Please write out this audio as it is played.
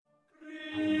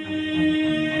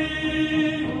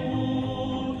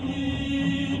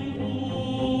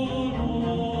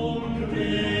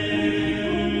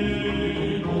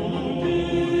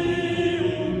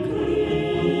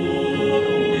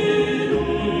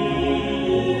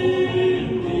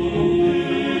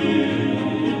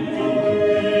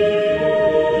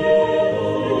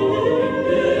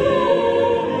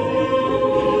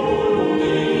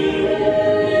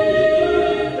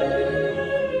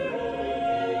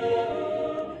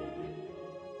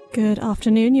Good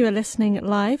afternoon. You are listening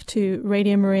live to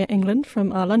Radio Maria England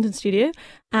from our London studio,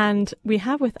 and we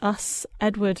have with us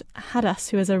Edward Hadas,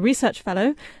 who is a research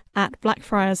fellow at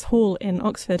Blackfriars Hall in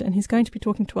Oxford, and he's going to be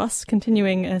talking to us,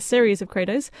 continuing a series of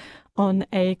credos on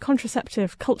a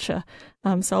contraceptive culture.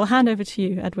 So I'll hand over to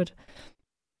you, Edward.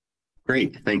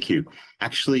 Great, thank you.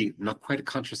 Actually, not quite a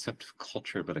contraceptive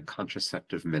culture, but a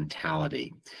contraceptive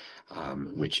mentality,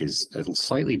 which is a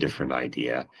slightly different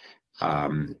idea.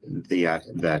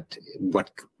 That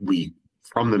what we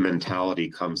from the mentality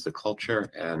comes the culture,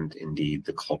 and indeed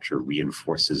the culture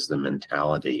reinforces the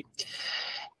mentality.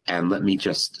 And let me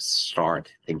just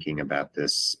start thinking about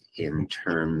this in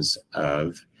terms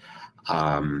of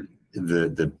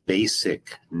the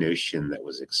basic notion that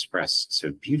was expressed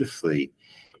so beautifully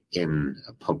in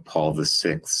Pope Paul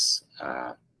VI's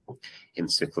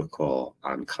encyclical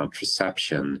on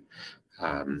contraception,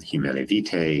 Humanae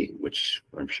Vitae, which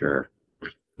I'm sure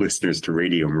listeners to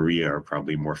Radio Maria are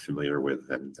probably more familiar with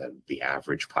than the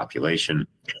average population.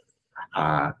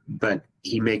 But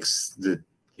he makes the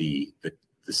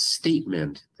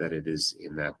statement that it is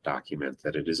in that document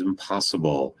that it is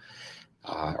impossible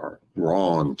or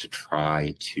wrong to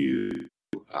try to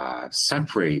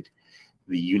separate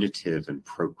the unitive and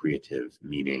procreative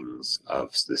meanings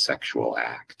of the sexual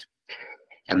act.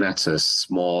 And that's a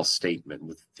small statement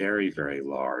with very, very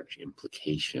large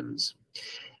implications.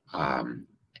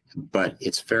 But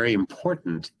it's very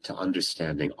important to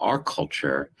understanding our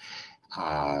culture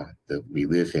that we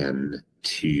live in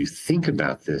to think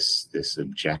about this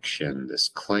objection, this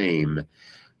claim,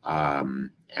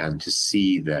 and to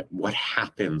see that what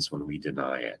happens when we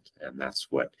deny it. And that's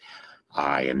what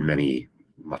I and many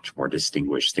much more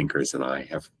distinguished thinkers than I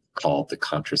have called the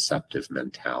contraceptive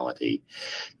mentality,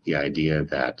 the idea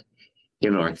that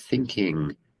in our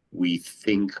thinking, we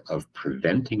think of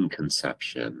preventing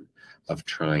conception, of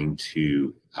trying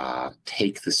to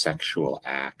take the sexual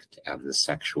act and the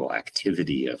sexual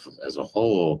activity as a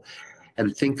whole,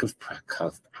 and think of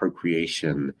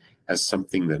procreation as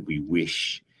something that we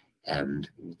wish and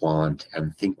want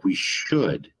and think we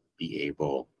should be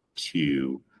able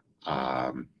to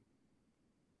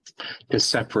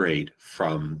separate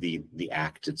from the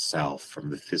act itself, from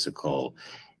the physical,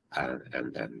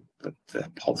 and the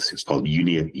policy is called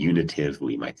unitive.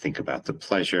 We might think about the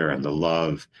pleasure and the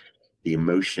love, the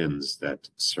emotions that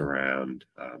surround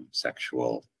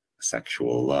sexual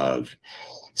love.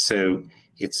 So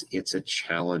it's a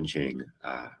challenging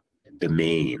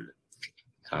domain,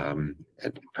 and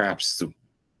perhaps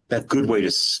that good way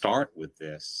to start with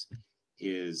this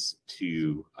is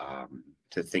to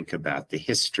think about the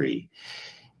history.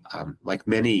 Like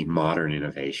many modern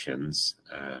innovations,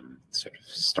 sort of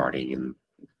starting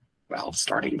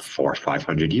 400 or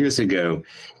 500 years ago,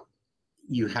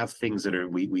 you have things that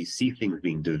we see things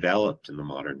being developed in the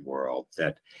modern world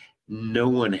that no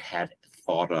one had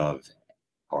thought of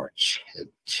or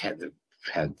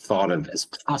had thought of as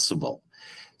possible.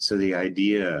 So the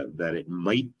idea that it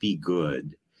might be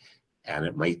good and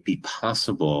it might be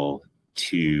possible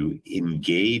to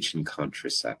engage in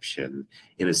contraception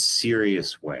in a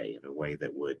serious way, in a way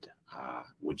that would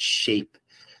shape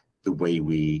the way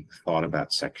we thought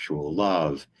about sexual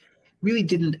love, really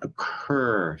didn't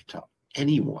occur to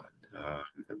anyone.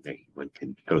 One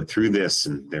can go through this,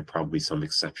 and there are probably some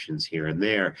exceptions here and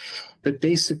there, but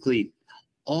basically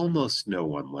almost no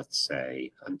one, let's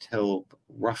say, until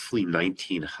roughly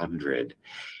 1900,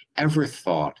 ever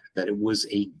thought that it was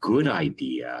a good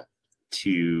idea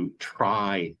to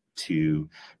try to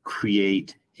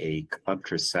create a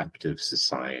contraceptive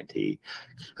society,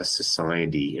 a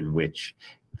society in which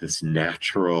this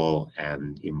natural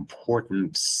and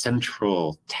important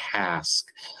central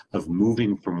task of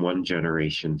moving from one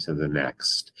generation to the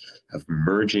next, of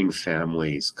merging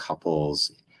families,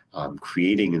 couples,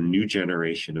 creating a new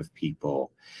generation of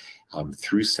people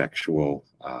through sexual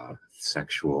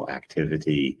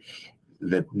activity,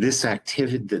 that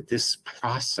this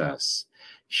process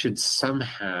should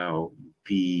somehow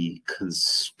be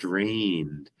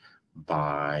constrained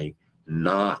by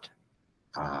not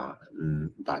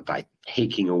by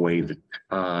taking away the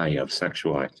tie of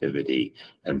sexual activity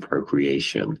and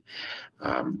procreation.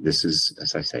 This is,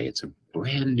 as I say, it's a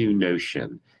brand new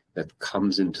notion that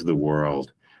comes into the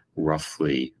world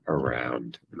roughly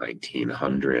around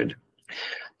 1900.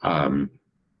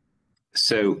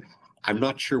 So I'm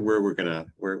not sure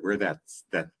where that's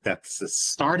a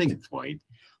starting point.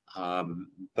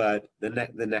 But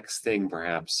the next thing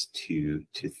perhaps to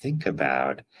think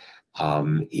about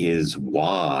is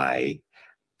why,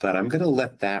 but I'm going to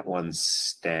let that one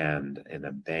stand in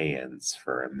abeyance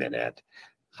for a minute,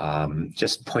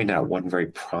 just point out one very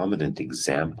prominent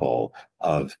example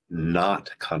of not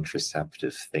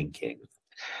contraceptive thinking.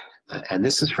 And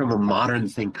this is from a modern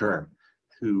thinker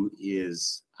who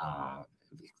is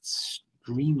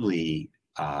extremely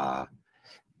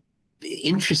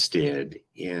interested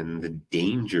in the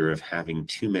danger of having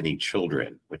too many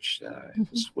children, which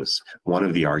was one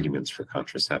of the arguments for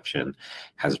contraception,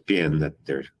 has been that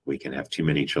we can have too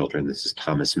many children. This is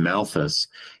Thomas Malthus,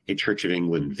 a Church of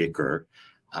England vicar,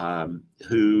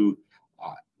 who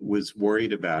was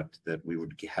worried about that we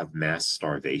would have mass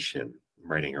starvation,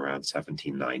 writing around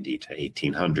 1790 to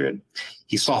 1800.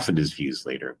 He softened his views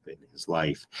later in his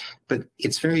life. But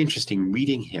it's very interesting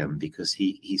reading him because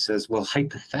he says, well,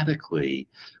 hypothetically,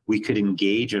 we could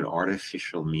engage in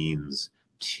artificial means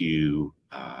to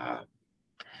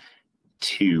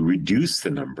reduce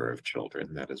the number of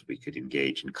children. That is, we could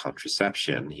engage in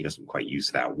contraception. He doesn't quite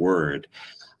use that word.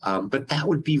 But that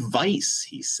would be vice,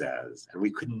 he says, and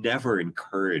we could never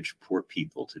encourage poor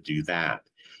people to do that.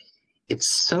 It's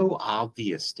so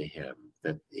obvious to him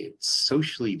that it's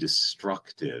socially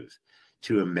destructive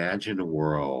to imagine a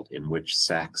world in which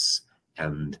sex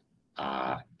and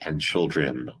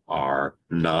children are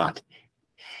not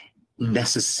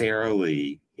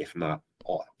necessarily, if not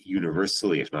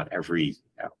universally, if not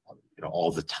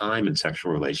all the time in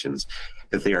sexual relations,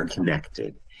 that they are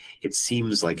connected. It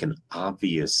seems like an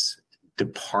obvious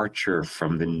departure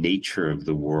from the nature of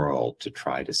the world to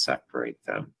try to separate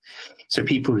them. So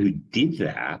people who did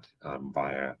that,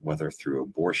 whether through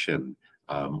abortion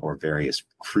or various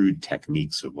crude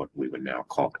techniques of what we would now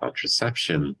call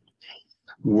contraception,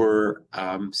 were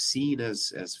seen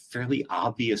as fairly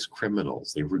obvious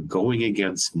criminals. They were going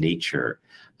against nature,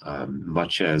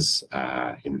 much as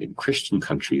in Christian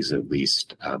countries, at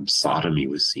least, sodomy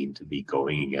was seen to be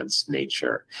going against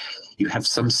nature. You have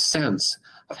some sense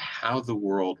of how the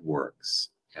world works,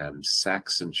 and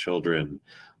sex and children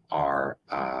are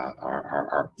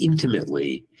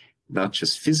intimately, not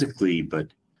just physically, but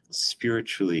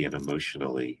spiritually and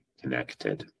emotionally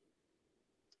connected.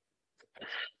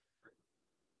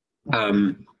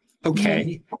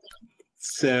 Okay,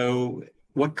 so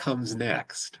what comes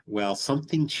next? Well,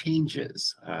 something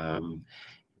changes.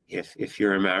 If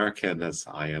you're American, as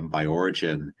I am by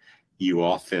origin, you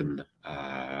often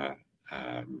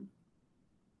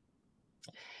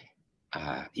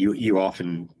you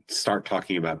often start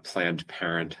talking about Planned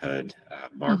Parenthood.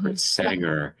 Margaret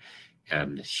Sanger,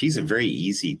 and she's a very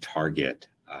easy target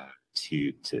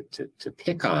to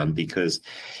pick on because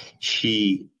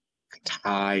she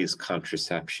ties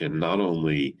contraception not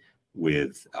only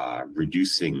with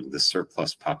reducing the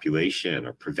surplus population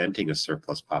or preventing a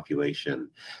surplus population,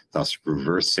 thus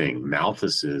reversing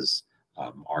Malthus's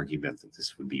argument that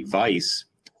this would be vice,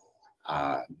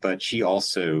 but she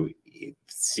also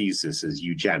sees this as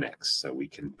eugenics, so we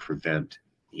can prevent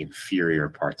the inferior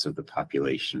parts of the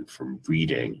population from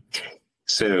breeding.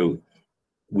 So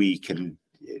we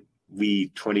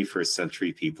 21st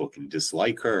century people can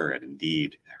dislike her, and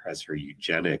indeed, as her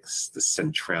eugenics, the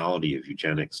centrality of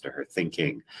eugenics to her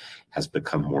thinking has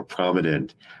become more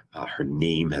prominent. Her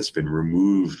name has been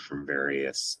removed from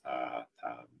various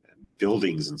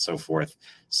buildings and so forth,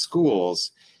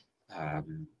 schools.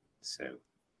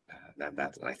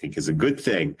 That I think is a good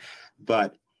thing,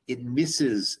 but it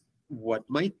misses what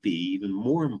might be even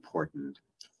more important,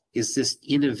 is this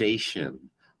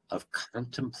innovation of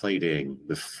contemplating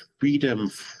the freedom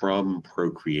from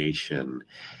procreation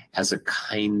as a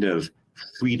kind of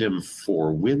freedom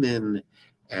for women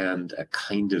and a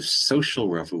kind of social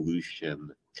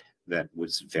revolution that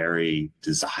was very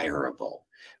desirable.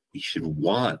 We should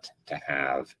want to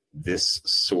have this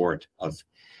sort of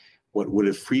what would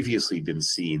have previously been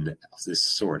seen as this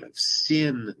sort of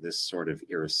sin, this sort of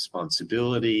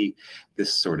irresponsibility,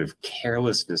 this sort of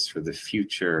carelessness for the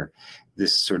future,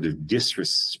 this sort of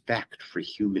disrespect for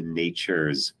human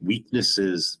nature's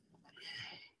weaknesses.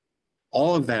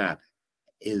 All of that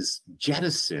is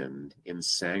jettisoned in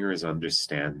Sanger's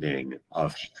understanding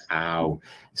of how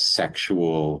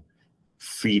sexual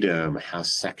freedom, how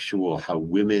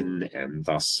women and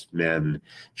thus men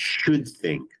should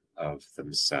think of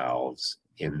themselves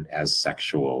as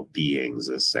sexual beings,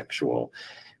 as sexual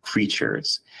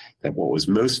creatures, that what was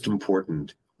most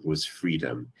important was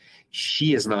freedom.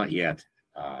 She has not yet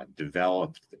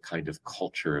developed the kind of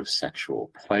culture of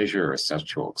sexual pleasure or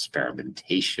sexual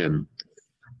experimentation,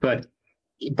 but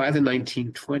by the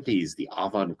 1920s, the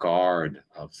avant-garde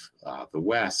of the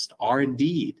West are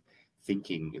indeed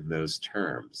thinking in those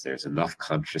terms. There's enough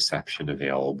contraception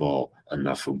available,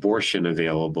 enough abortion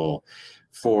available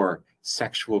for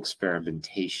sexual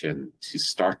experimentation to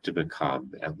start to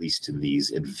become, at least in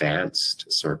these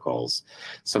advanced circles,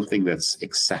 something that's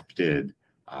accepted,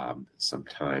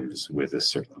 sometimes with a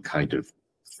certain kind of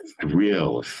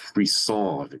thrill, a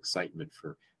frisson of excitement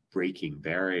for breaking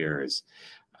barriers.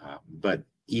 But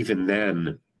even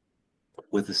then,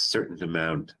 with a certain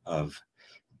amount of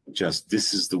just,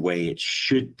 this is the way it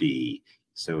should be.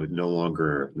 So no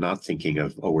longer not thinking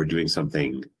of, oh, we're doing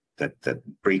something that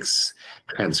breaks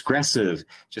transgressive,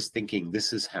 just thinking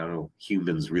this is how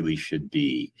humans really should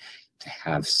be, to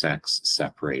have sex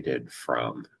separated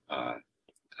from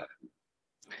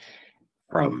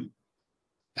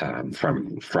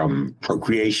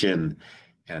procreation,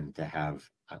 and to have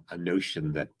a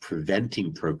notion that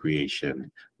preventing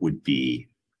procreation would be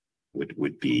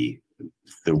the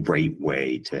right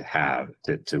way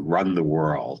to run the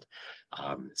world.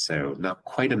 So not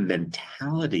quite a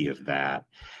mentality of that,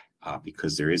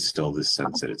 because there is still this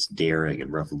sense that it's daring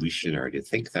and revolutionary to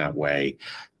think that way,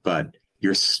 but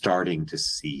you're starting to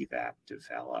see that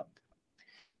develop.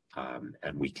 And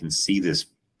we can see this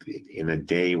in a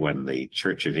day when the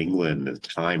Church of England, at the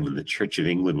time when the Church of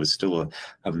England was still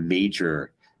a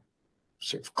major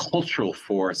sort of cultural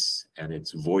force, and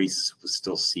its voice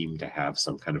still seemed to have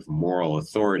some kind of moral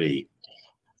authority.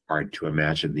 Hard to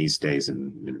imagine these days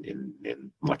in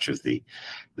much of the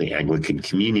Anglican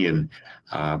Communion,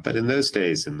 but in those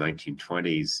days, in the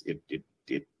 1920s,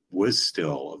 it was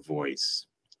still a voice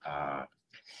that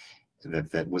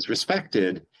was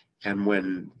respected. And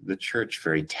when the church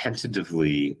very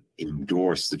tentatively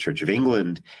endorsed, the Church of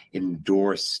England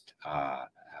endorsed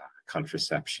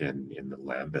contraception in the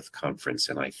Lambeth Conference,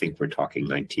 and I think we're talking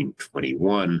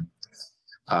 1921,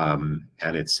 and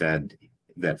it said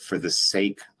that for the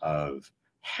sake of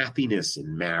happiness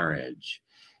in marriage,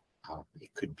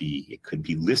 it could be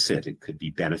licit, it could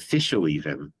be beneficial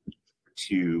even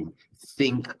to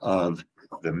think of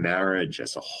the marriage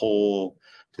as a whole,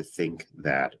 to think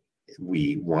that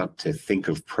we want to think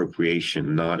of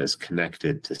procreation not as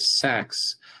connected to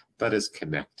sex, but as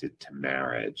connected to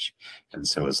marriage. And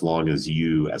so as long as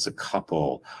you as a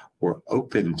couple were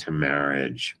open to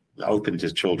marriage, open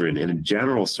to children in a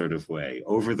general sort of way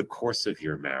over the course of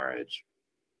your marriage,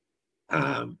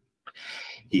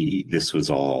 this was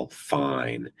all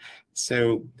fine.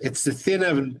 So it's the thin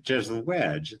edge of the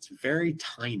wedge. It's very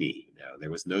tiny.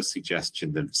 There was no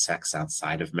suggestion that sex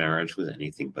outside of marriage was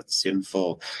anything but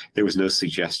sinful. There was no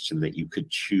suggestion that you could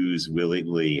choose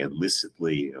willingly and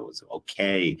licitly. It was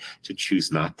okay to choose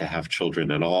not to have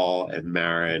children at all in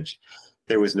marriage.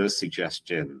 There was no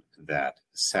suggestion that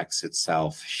sex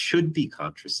itself should be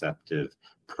contraceptive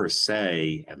per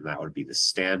se, and that would be the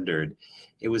standard.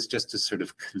 It was just a sort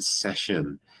of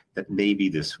concession that maybe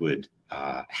this would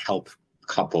help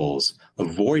couples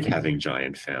avoid having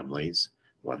giant families,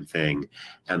 one thing,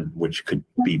 and which could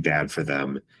be bad for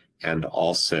them, and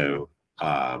also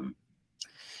that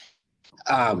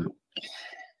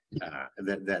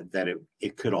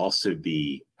it could also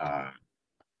be.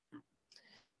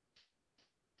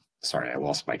 Sorry, I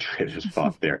lost my train of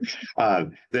thought there.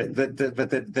 That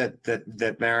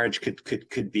marriage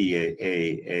could be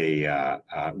a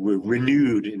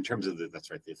renewed in terms of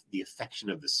the affection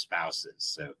of the spouses.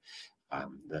 So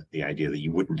the idea that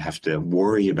you wouldn't have to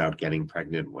worry about getting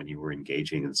pregnant when you were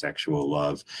engaging in sexual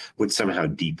love would somehow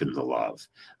deepen the love.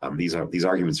 These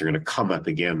arguments are going to come up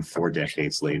again 4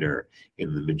 decades later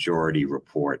in the majority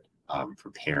report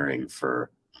preparing for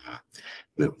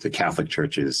the Catholic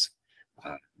Church's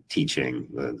teaching,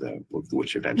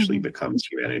 which eventually becomes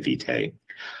Humanae Vitae.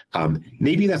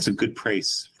 Maybe that's a good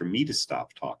place for me to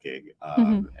stop talking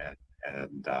and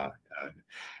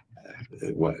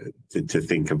to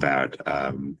think about,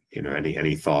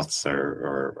 any thoughts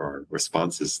or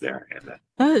responses there, Anna.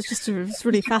 Oh, it's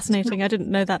really fascinating. I didn't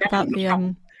know that about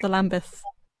the Lambeth.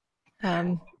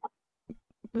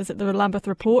 Was it the Lambeth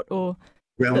report or?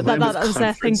 Well, that was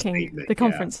their thinking. Statement. The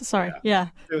conference, yeah, sorry, yeah.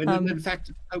 So in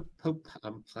fact, Pope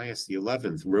Pius XI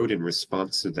wrote in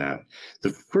response to that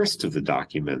the first of the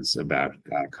documents about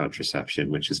contraception,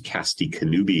 which is Casti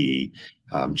Connubii,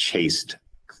 chaste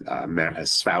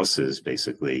spouses,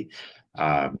 basically,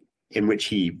 in which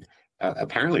he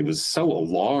apparently was so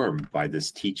alarmed by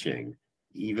this teaching,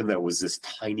 even though it was this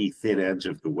tiny thin edge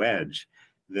of the wedge,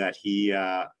 that he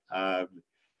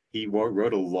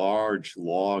wrote a large,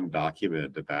 long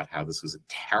document about how this was a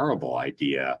terrible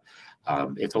idea.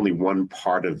 It's only one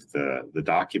part of the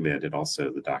document.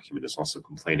 The document is also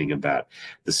complaining about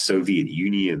the Soviet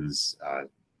Union's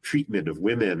treatment of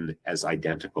women as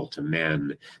identical to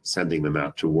men, sending them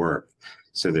out to work.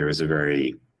 So there is a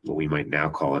very, what we might now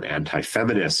call an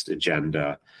anti-feminist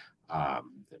agenda,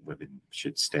 women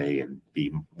should stay and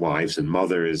be wives and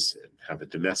mothers and have a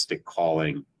domestic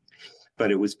calling.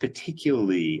 But it was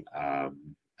particularly,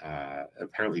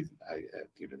 apparently,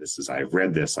 I've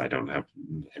read this, I don't have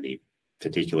any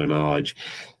particular knowledge,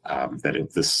 that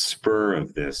the spur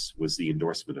of this was the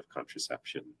endorsement of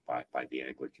contraception by the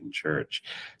Anglican Church.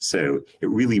 So it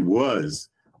really was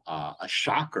a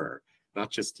shocker, not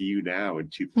just to you now in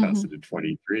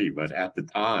 2023, but at the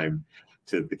time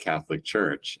to the Catholic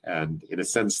Church. And in a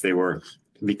sense, they were,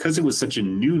 because it was such a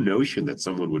new notion that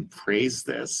someone would praise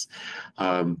this,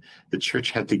 the church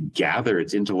had to gather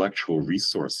its intellectual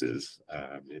resources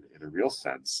in a real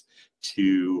sense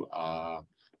to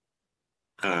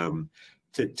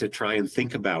try and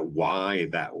think about why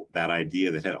that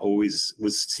idea that had always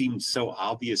seemed so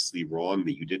obviously wrong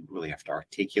that you didn't really have to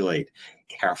articulate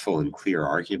careful and clear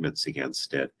arguments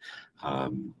against it,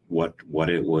 what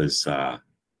was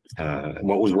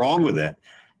wrong with it.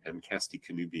 And Casti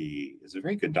Connubii is a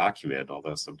very good document,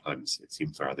 although sometimes it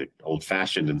seems rather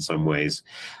old-fashioned in some ways.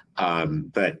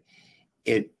 But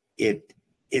it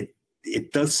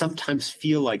does sometimes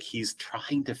feel like he's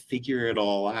trying to figure it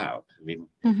all out. I mean,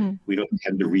 we don't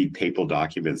tend to read papal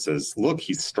documents as, look,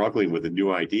 he's struggling with a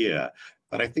new idea.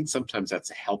 But I think sometimes that's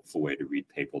a helpful way to read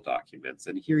papal documents.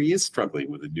 And here he is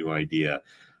struggling with a new idea.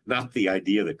 Not the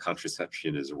idea that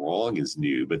contraception is wrong is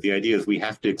new, but the idea is we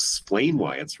have to explain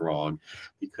why it's wrong,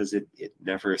 because it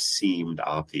never seemed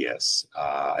obvious.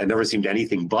 It never seemed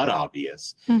anything but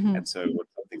obvious. And so when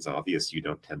something's obvious, you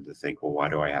don't tend to think, well, why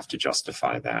do I have to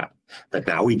justify that? But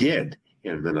now we did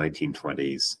in the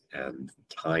 1920s, and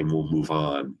time will move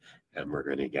on, and we're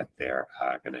going to get there.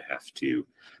 Going to have to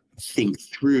think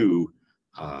through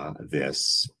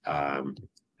this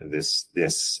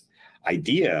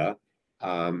idea.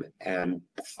 And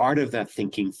part of that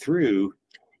thinking through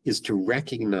is to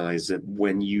recognize that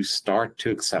when you start to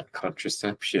accept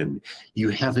contraception, you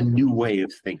have a new way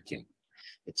of thinking.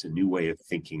 It's a new way of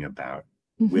thinking about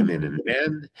women and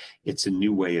men. It's a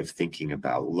new way of thinking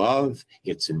about love.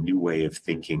 It's a new way of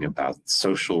thinking about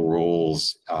social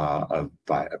roles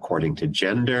according to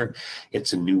gender.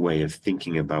 It's a new way of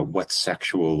thinking about what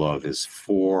sexual love is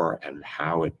for and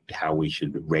how we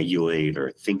should regulate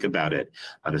or think about it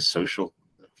on a social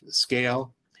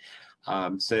scale.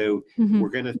 So we're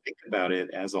going to think about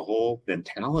it as a whole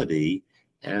mentality,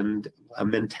 and a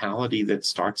mentality that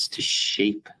starts to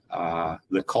shape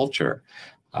the culture.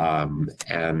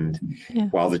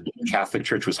 While the Catholic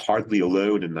Church was hardly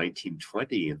alone in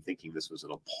 1920 in thinking this was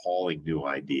an appalling new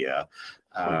idea,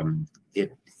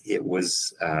 it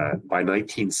was by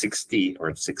 1960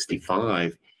 or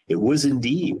 65, it was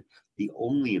indeed the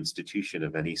only institution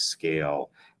of any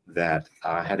scale that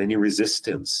had any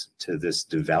resistance to this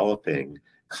developing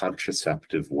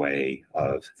contraceptive way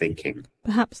of thinking.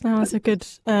 Perhaps now is a good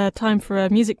time for a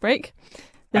music break.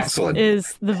 This Excellent.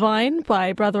 is The Vine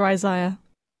by Brother Isaiah.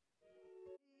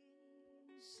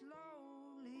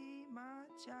 Slowly, my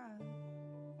child,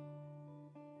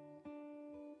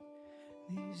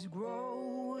 there's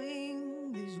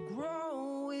growing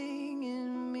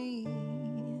in me.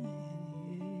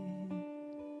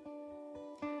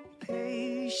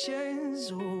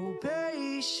 Patience, oh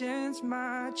patience,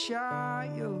 my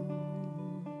child,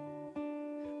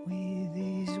 with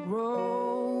this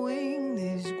growing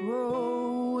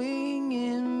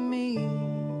in me.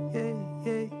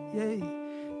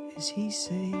 As he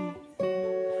said,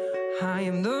 I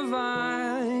am the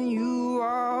vine, you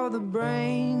are the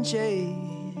branches.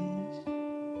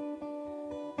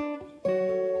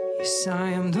 Yes,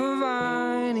 I am the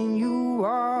vine and you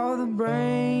are the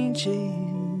branches.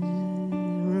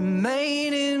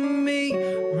 Remain in me,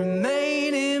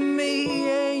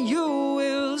 and you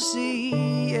will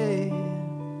see. Yeah.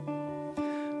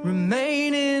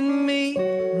 Remain in me,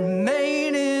 and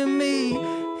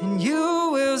you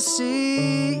will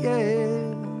see. Yeah.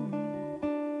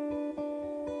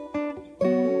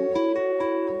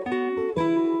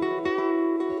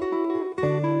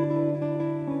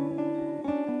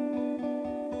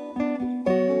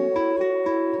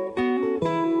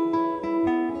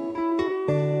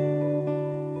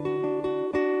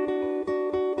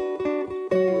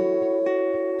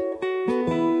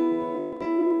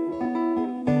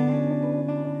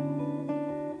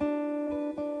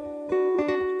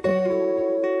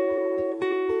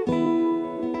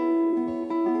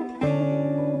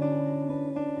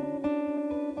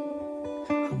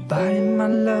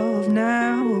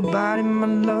 Abide in my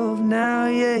love now,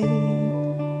 yeah.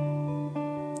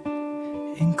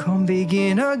 And come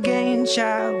begin again,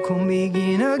 child, oh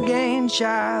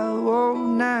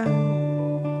now.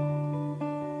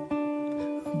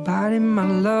 Abide in my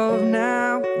love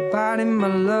now, abide in my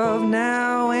love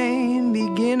now, and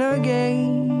begin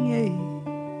again. Yeah.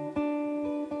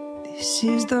 This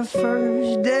is the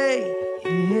first day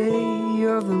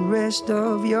of the rest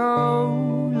of your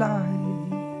life.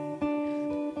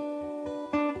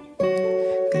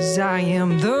 'Cause I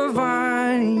am the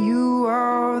vine and you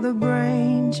are the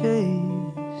branches.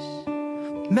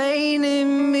 Remain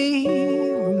in me,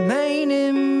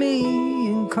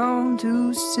 and come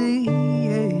to see.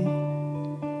 Yeah.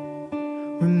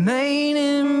 Remain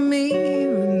in me,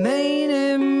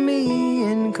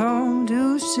 and come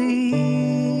to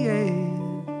see. Yeah.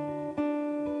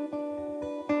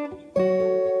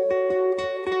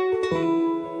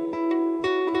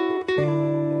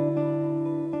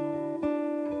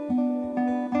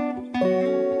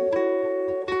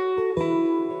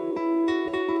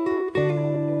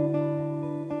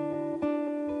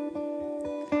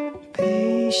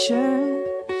 Patience,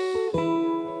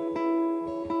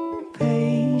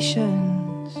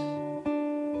 patience,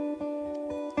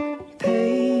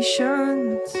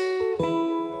 patience,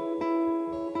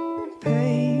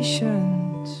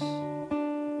 patience.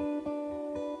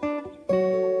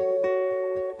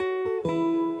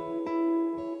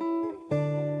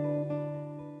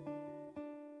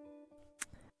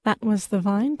 That was The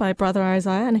Vine by Brother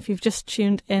Isaiah, and if you've just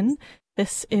tuned in,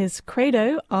 this is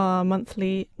CREDO, our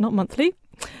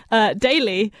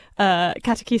daily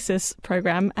catechesis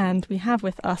program, and we have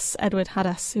with us Edward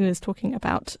Hadas, who is talking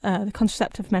about the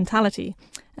contraceptive mentality.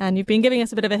 And you've been giving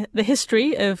us a bit of the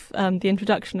history of the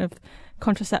introduction of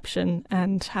contraception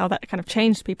and how that kind of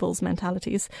changed people's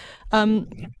mentalities. Pope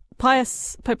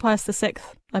Pius VI,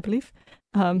 I believe.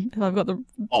 If I've got the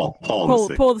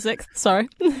Paul the Sixth, sorry.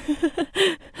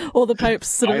 All the popes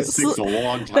sort of a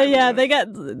long time they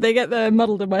get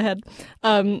muddled in my head.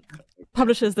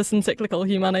 Publishes this encyclical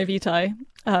Humanae Vitae,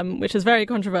 which is very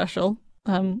controversial,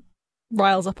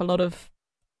 riles up a lot of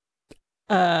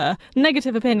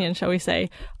negative opinion, shall we say,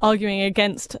 arguing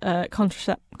against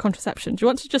contraception. Do you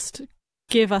want to just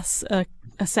give us a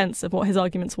sense of what his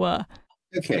arguments were?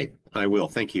 Okay, I will.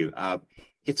 Thank you.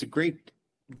 It's a great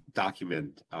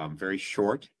document, very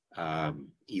short,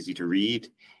 easy to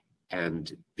read,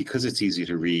 and because it's easy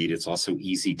to read, it's also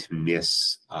easy to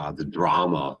miss the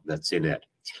drama that's in it.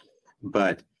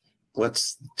 But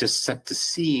let's just set the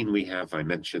scene. I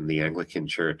mentioned the Anglican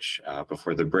Church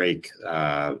before the break,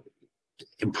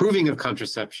 improving of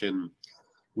contraception.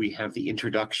 We have the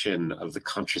introduction of the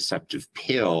contraceptive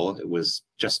pill. It was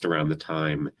just around the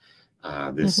time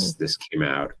this came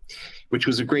out, which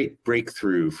was a great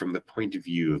breakthrough from the point of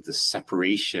view of the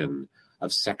separation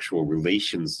of sexual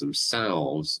relations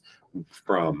themselves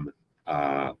from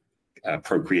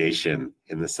procreation,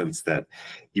 in the sense that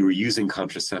you were using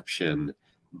contraception,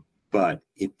 but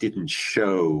it didn't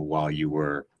show while you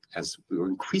were, as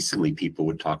increasingly people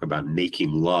would talk about,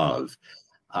 making love,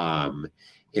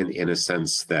 in a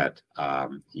sense that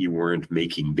you weren't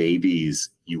making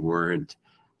babies,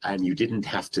 and you didn't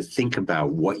have to think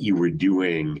about what you were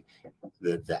doing.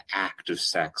 The act of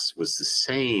sex was the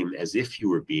same as if you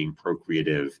were being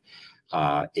procreative.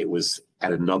 It was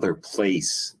at another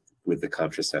place with the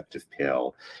contraceptive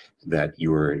pill that you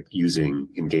were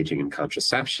engaging in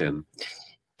contraception.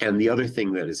 And the other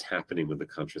thing that is happening with the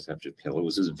contraceptive pill, it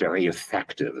was as very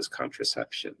effective as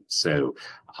contraception. So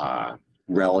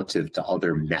relative to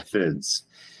other methods,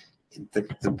 the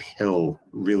pill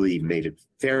really made it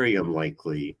very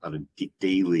unlikely on a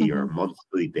daily or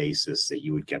monthly basis that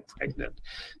you would get pregnant,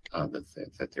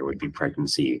 that there would be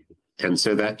pregnancy. And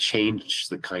so that changed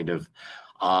the kind of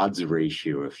odds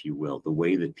ratio, if you will, the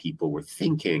way that people were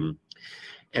thinking.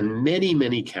 And many,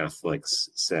 many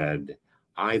Catholics said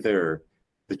either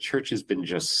the church has been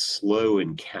just slow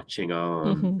in catching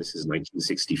on. This is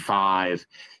 1965.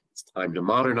 It's time to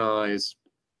modernize.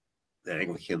 The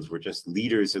Anglicans were just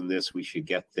leaders in this. We should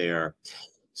get there.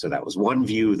 So that was one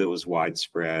view that was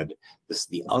widespread.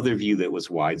 The other view that was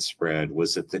widespread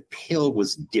was that the pill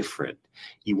was different.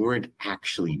 You weren't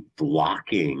actually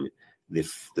blocking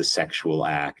the sexual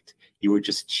act. You were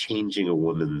just changing a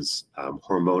woman's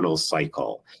hormonal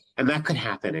cycle. And that could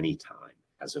happen anytime,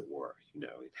 as it were.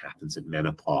 It happens at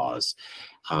menopause.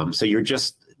 So you're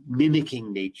just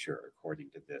mimicking nature, according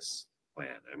to this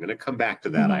plan. I'm going to come back to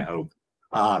that, I hope,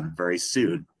 very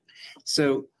soon.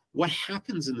 So what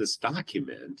happens in this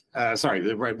document,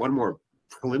 one more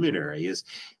preliminary, is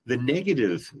the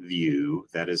negative view,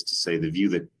 that is to say, the view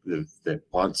that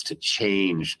wants to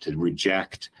change, to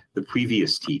reject the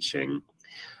previous teaching,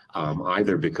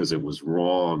 either because it was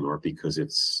wrong or because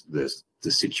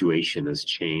the situation has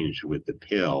changed with the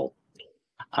pill,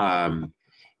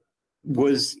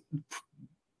 was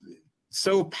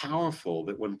so powerful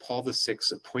that when Paul VI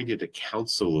appointed a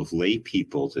council of lay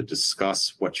people to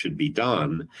discuss what should be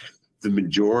done, the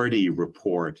majority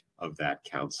report of that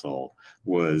council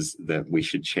was that we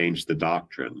should change the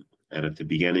doctrine. And at the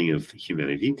beginning of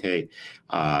Humanae Vitae,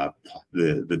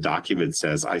 the document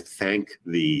says, I thank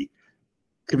the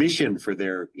commission for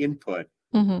their input,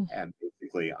 and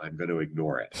basically I'm going to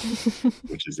ignore it,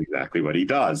 which is exactly what he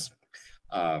does.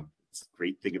 It's a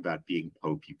great thing about being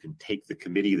Pope. You can take the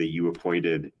committee that you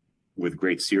appointed with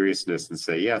great seriousness and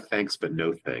say, yeah, thanks, but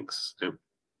no thanks.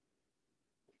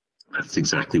 That's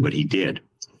exactly what he did.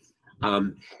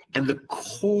 And the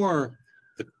core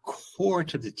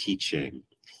to the teaching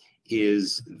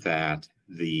is that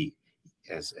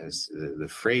as the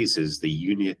phrase is, the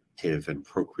unitive and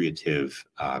procreative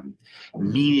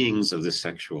meanings of the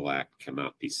sexual act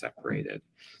cannot be separated.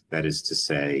 That is to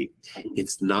say,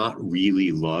 it's not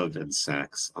really love and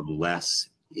sex unless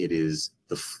it is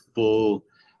the full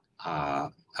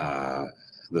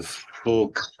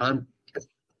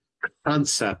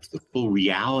concept, the full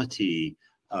reality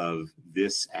of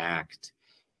this act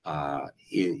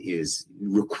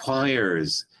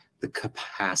requires the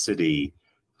capacity,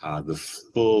 the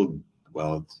full,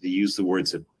 well, to use the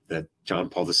words that John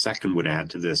Paul II would add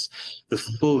to this, the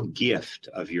full gift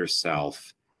of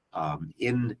yourself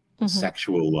in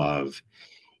sexual love.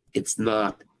 It's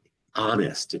not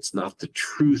honest. It's not the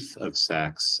truth of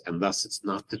sex, and thus it's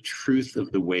not the truth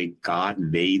of the way God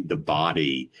made the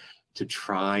body to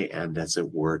try and, as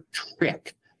it were,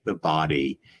 trick the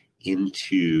body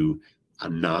into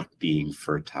not being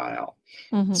fertile.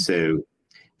 So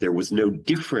there was no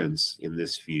difference in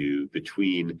this view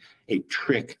between a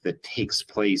trick that takes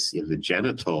place in the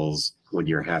genitals when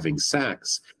you're having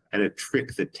sex and a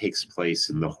trick that takes place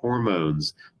in the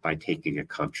hormones by taking a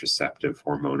contraceptive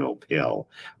hormonal pill.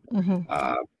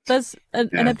 There's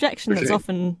an objection that's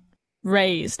often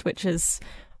raised, which is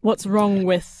what's wrong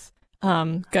with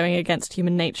going against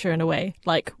human nature in a way.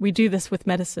 Like, we do this with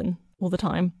medicine all the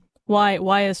time.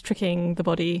 Why is tricking the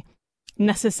body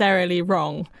necessarily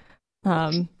wrong?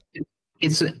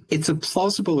 It's a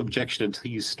plausible objection until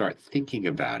you start thinking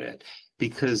about it,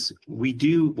 because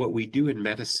what we do in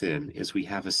medicine is we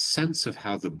have a sense of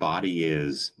how the body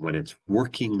is when it's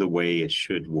working the way it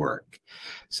should work.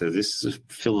 So this is a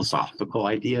philosophical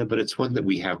idea, but it's one that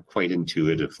we have quite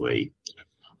intuitively.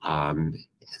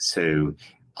 So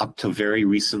up till very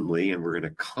recently, and we're going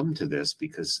to come to this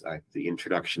because the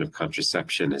introduction of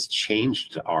contraception has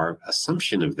changed our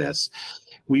assumption of this,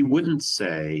 we wouldn't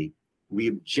say we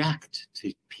object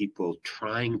to people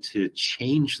trying to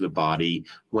change the body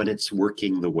when it's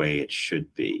working the way it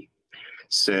should be.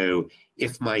 So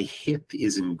if my hip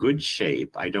is in good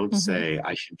shape, I don't say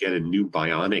I should get a new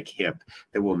bionic hip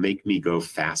that will make me go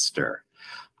faster.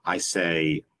 I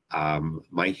say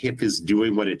my hip is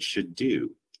doing what it should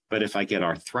do. But if I get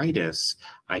arthritis,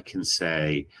 I can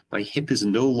say my hip is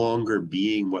no longer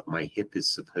being what my hip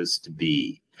is supposed to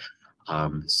be.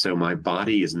 So my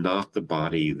body is not the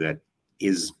body that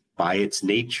is by its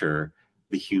nature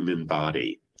the human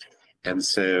body. And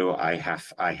so I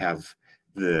have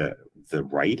the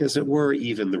right, as it were,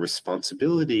 even the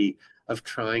responsibility of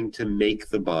trying to make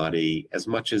the body, as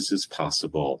much as is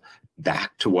possible,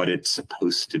 back to what it's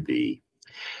supposed to be.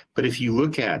 But if you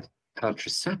look at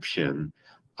contraception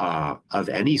of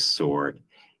any sort,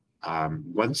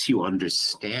 once you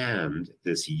understand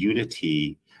this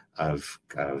unity of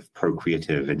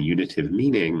procreative and unitive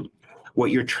meaning, what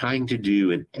you're trying to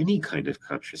do in any kind of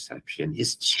contraception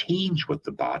is change what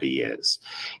the body is.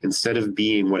 Instead of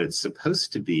being what it's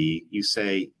supposed to be, you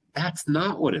say, that's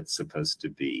not what it's supposed to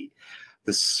be.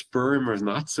 The sperm are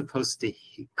not supposed to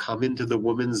come into the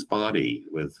woman's body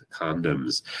with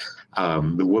condoms.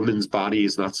 The woman's body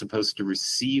is not supposed to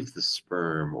receive the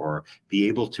sperm or be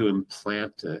able to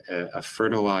implant a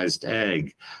fertilized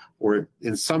egg, or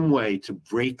in some way to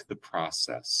break the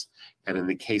process. And in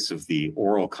the case of the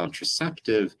oral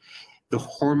contraceptive, the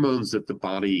hormones that the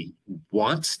body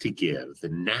wants to give, the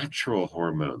natural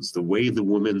hormones, the way the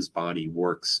woman's body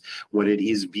works when it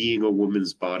is being a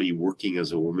woman's body, working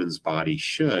as a woman's body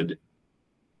should,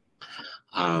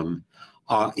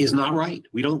 is not right.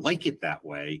 We don't like it that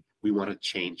way. We want to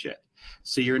change it.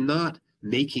 So you're not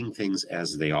making things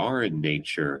as they are in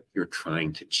nature. You're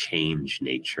trying to change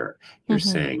nature. You're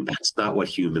saying that's not what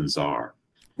humans are.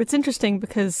 It's interesting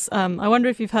because I wonder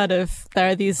if you've heard of, there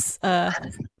are these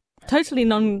totally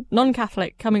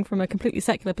non-Catholic, coming from a completely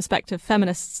secular perspective,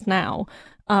 feminists now,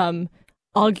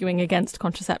 arguing against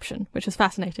contraception, which is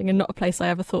fascinating and not a place I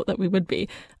ever thought that we would be.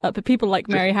 But people like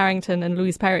Mary Harrington and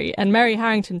Louise Perry, and Mary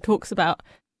Harrington talks about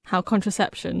how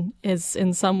contraception is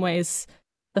in some ways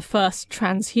the first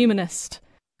transhumanist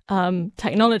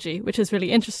technology, which is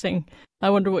really interesting. I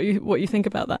wonder what you think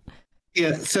about that.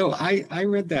 Yeah, so I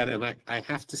read that, and I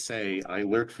have to say I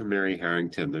learned from Mary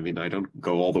Harrington. I mean, I don't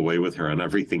go all the way with her on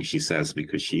everything she says,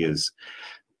 because she is,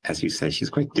 as you say, she's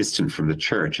quite distant from the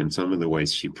church, and some of the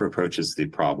ways she approaches the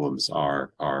problems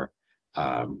are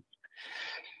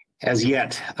as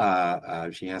yet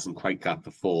she hasn't quite got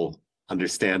the full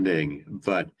understanding.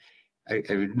 But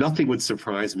nothing would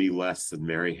surprise me less than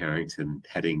Mary Harrington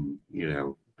heading,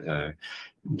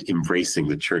 embracing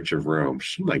the Church of Rome.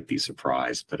 She might be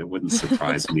surprised, but it wouldn't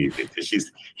surprise me, because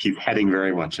she's heading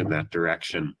very much in that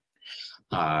direction.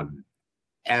 But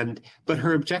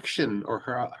her objection, or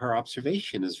her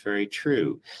observation, is very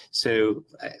true. So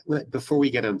before we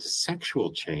get into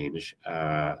sexual change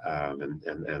and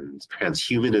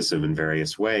transhumanism in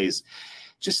various ways,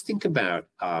 just think about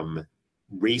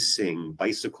racing,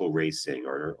 bicycle racing,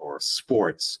 or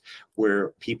sports, where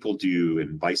people do,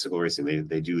 in bicycle racing,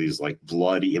 they do these like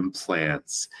blood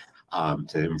implants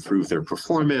to improve their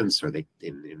performance, or they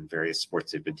in various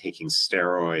sports they've been taking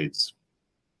steroids,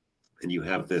 and you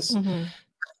have this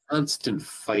constant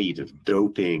fight of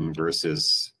doping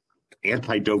versus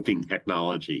anti-doping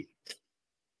technology.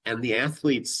 And the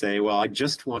athletes say, well, I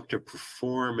just want to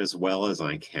perform as well as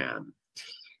I can.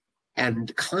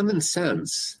 And common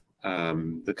sense,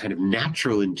 the kind of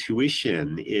natural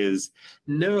intuition is,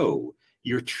 no,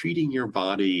 you're treating your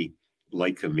body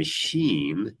like a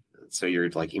machine. So you're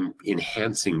like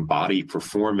enhancing body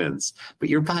performance, but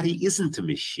your body isn't a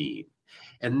machine.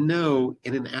 And no,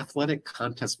 in an athletic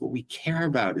contest, what we care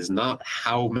about is not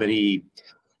how many,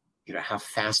 how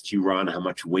fast you run, how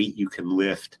much weight you can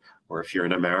lift, or if you're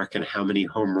an American, how many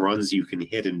home runs you can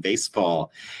hit in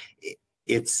baseball.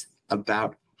 It's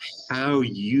about how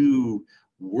you,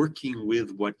 working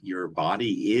with what your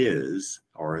body is,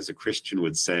 or as a Christian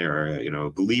would say, or a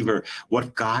believer,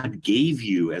 what God gave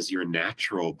you as your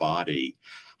natural body,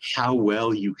 how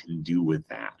well you can do with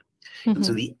that. And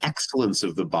so the excellence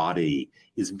of the body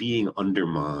is being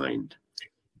undermined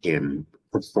in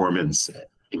performance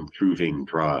improving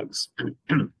drugs.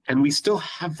 And we still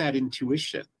have that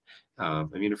intuition. A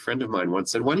friend of mine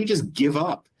once said, why don't you just give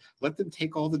up? Let them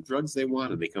take all the drugs they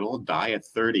want, and they can all die at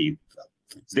 30.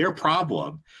 It's their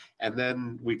problem. And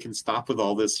then we can stop with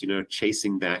all this,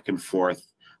 chasing back and forth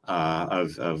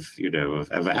of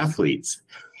athletes.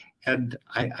 And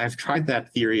I've tried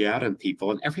that theory out on people,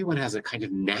 and everyone has a kind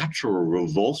of natural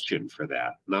revulsion for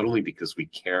that, not only because we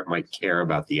might care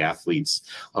about the athlete's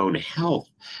own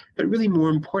health, but really more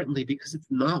importantly, because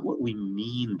it's not what we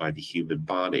mean by the human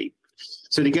body.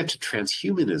 So to get to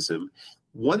transhumanism,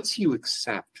 once you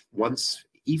accept,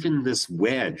 even this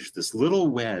little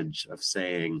wedge of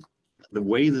saying the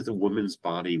way that the woman's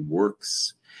body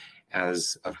works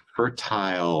as a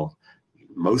fertile,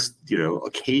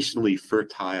 occasionally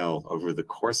fertile over the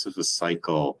course of a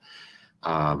cycle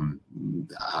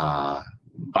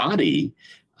body,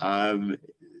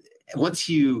 once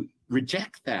you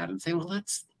reject that and say, well,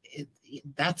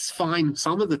 that's fine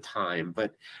some of the time,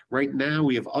 but right now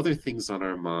we have other things on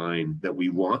our mind that we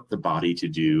want the body to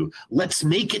do. Let's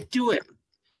make it do it.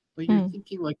 But you're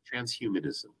thinking like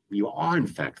transhumanism. You are, in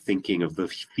fact, thinking of the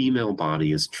female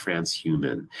body as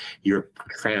transhuman. You're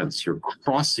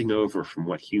crossing over from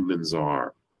what humans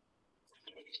are.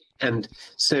 And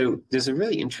so there's a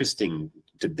really interesting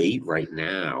debate right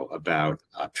now about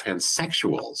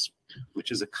transsexuals,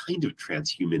 which is a kind of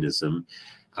transhumanism.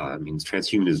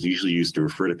 Transhumanism is usually used to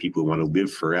refer to people who want to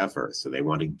live forever. So they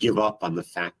want to give up on the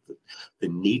fact that the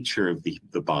nature of the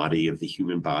body, of the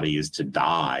human body, is to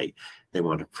die. They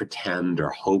want to pretend or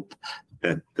hope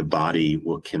that the body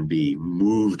can be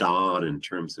moved on in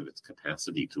terms of its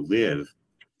capacity to live.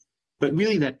 But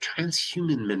really that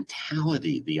transhuman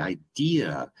mentality, the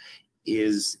idea,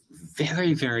 is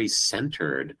very, very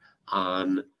centered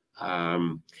on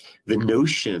the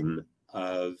notion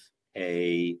of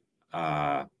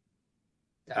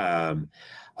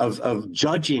of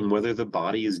judging whether the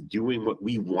body is doing what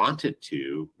we want it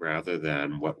to, rather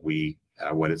than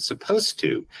what it's supposed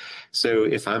to. So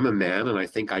if I'm a man and I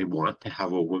think I want to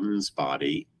have a woman's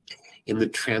body, in the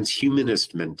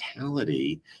transhumanist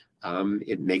mentality,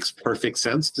 it makes perfect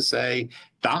sense to say,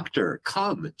 doctor,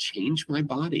 come, change my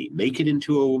body, make it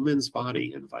into a woman's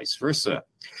body, and vice versa.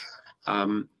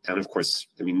 And of course,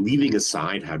 leaving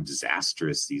aside how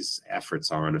disastrous these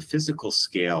efforts are on a physical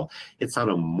scale, it's on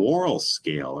a moral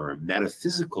scale or a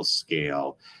metaphysical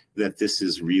scale that this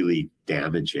is really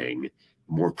damaging,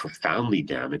 more profoundly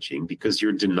damaging, because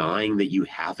you're denying that you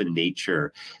have a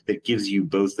nature that gives you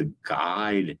both a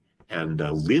guide and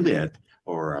a limit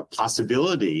or a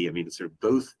possibility. I mean, it's sort of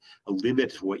both a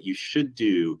limit to what you should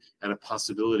do and a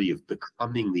possibility of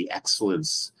becoming the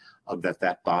excellence of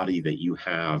that body that you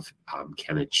have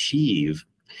can achieve.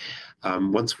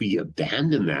 Once we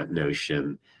abandon that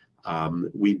notion,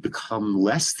 we become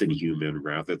less than human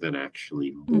rather than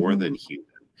actually more than human.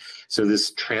 So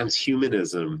this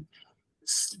transhumanism,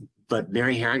 but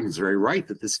Mary Harrington's very right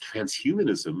that this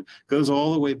transhumanism goes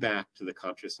all the way back to the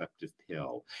contraceptive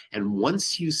pill. And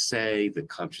once you say that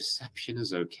contraception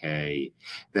is okay,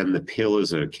 then the pill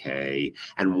is okay.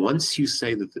 And once you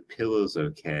say that the pill is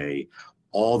okay,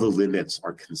 all the limits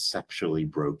are conceptually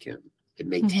broken. It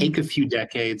may take a few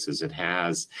decades, as it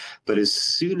has, but as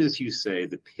soon as you say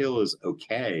the pill is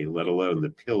okay, let alone the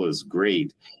pill is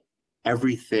great,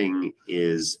 everything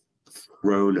is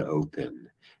thrown open.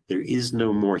 There is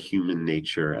no more human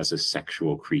nature as a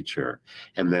sexual creature.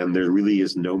 And then there really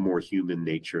is no more human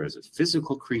nature as a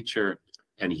physical creature.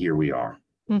 And here we are.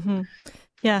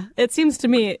 Yeah, it seems to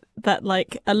me that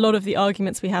like a lot of the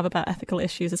arguments we have about ethical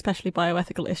issues, especially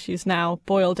bioethical issues now,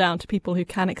 boil down to people who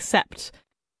can accept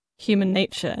human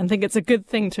nature and think it's a good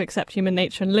thing to accept human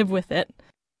nature and live with it,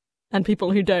 and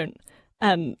people who don't.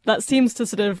 And that seems to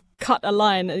sort of cut a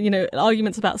line, you know,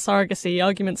 arguments about surrogacy,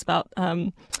 arguments about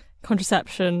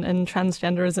contraception and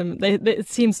transgenderism. It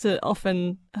seems to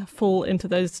often fall into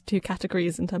those two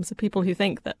categories in terms of people who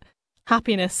think that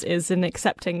happiness is in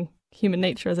accepting human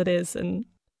nature as it is and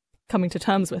coming to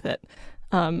terms with it,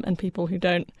 and people who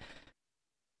don't.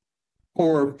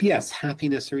 Or, yes,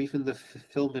 happiness or even the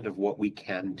fulfillment of what we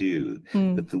can do,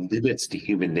 that the limits to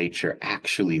human nature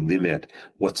actually limit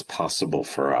what's possible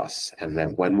for us. And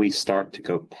that when we start to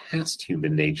go past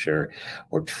human nature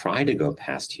or try to go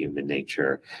past human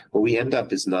nature, what we end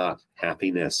up is not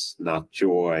happiness, not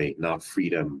joy, not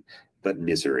freedom, but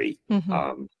misery,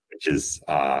 which is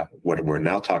what we're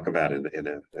now talking about in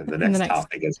the next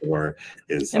topic, as it were,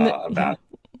 is about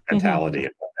mentality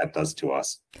and what that does to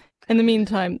us. In the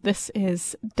meantime, this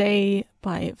is Day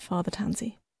by Father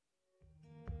Tansey.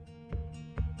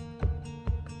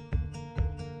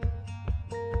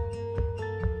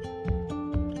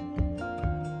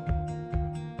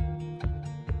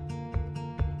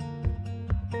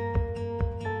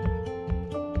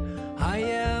 I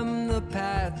am the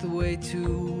pathway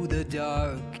to the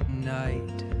dark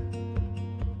night.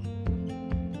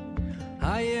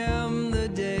 I am the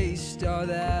day star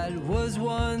that was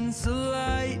once a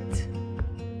light.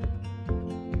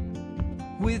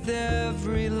 With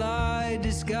every lie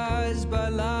disguised by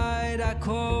light, I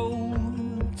call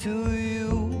to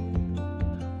you.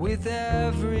 With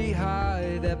every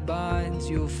high that binds,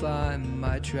 you'll find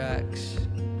my tracks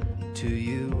to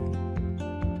you.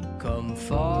 Come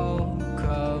fall,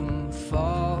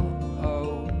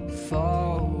 oh,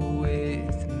 fall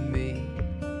with me.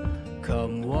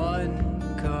 Come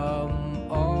one, come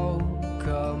all,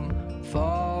 come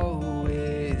fall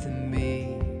with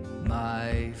me,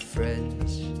 my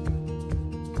friends.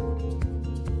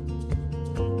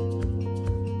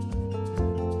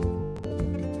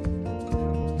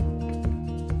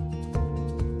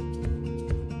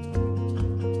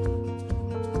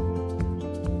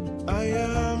 I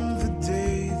am the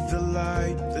day, the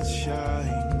light that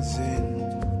shines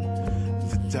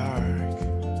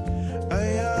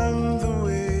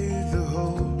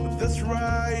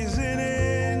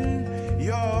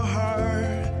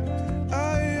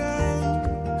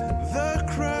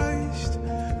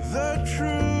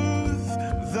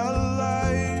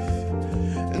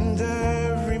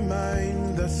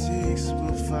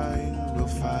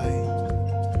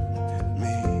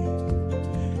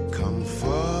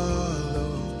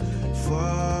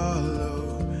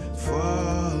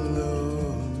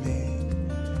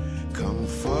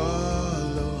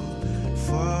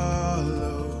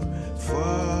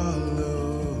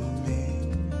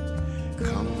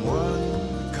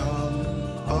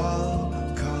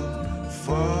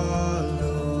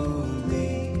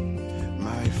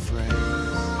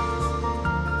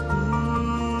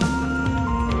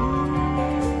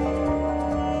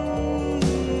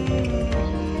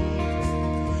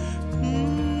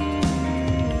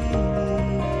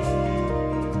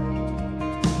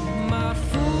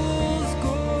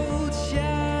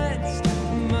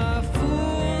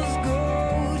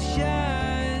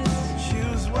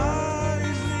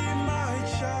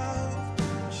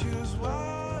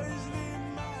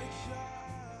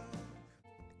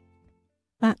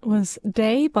That was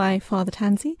Day by Father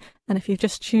Tansey. And if you've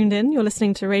just tuned in, you're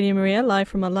listening to Radio Maria live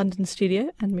from our London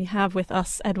studio. And we have with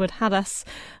us Edward Hadas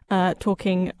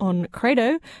talking on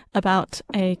CREDO about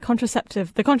the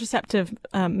contraceptive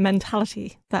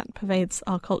mentality that pervades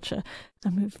our culture.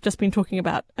 And we've just been talking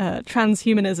about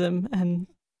transhumanism and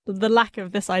the lack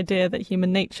of this idea that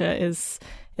human nature is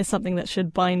something that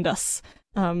should bind us,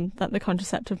 that the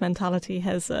contraceptive mentality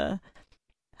has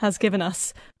given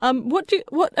us.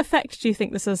 What effect do you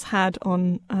think this has had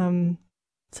on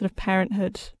sort of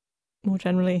parenthood more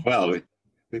generally? Well,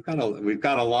 we've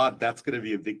got a lot. That's going to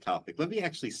be a big topic. Let me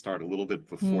actually start a little bit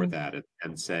before that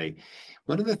and say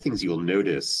one of the things you'll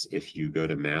notice if you go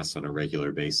to Mass on a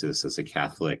regular basis as a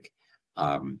Catholic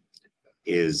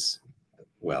is,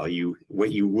 well,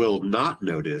 what you will not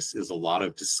notice is a lot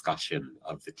of discussion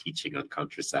of the teaching on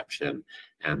contraception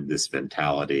and this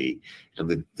mentality. And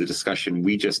the discussion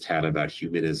we just had about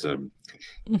humanism,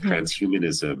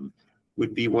 transhumanism,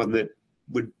 would be one that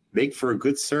would make for a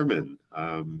good sermon.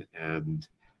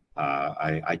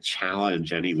 I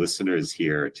challenge any listeners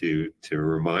here to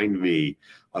remind me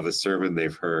of a sermon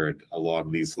they've heard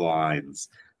along these lines,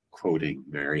 quoting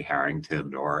Mary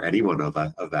Harrington or anyone of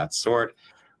that sort,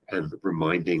 and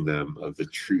reminding them of the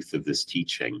truth of this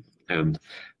teaching. And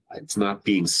it's not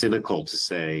being cynical to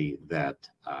say that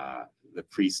the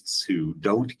priests who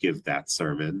don't give that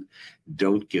sermon,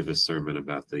 don't give a sermon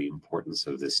about the importance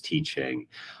of this teaching,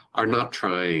 are not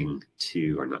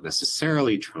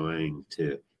necessarily trying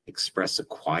to express a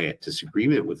quiet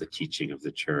disagreement with the teaching of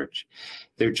the Church.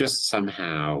 They're just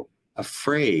somehow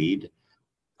afraid,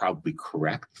 probably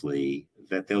correctly,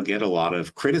 that they'll get a lot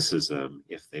of criticism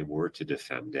if they were to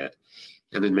defend it.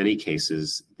 And in many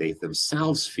cases, they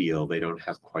themselves feel they don't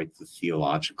have quite the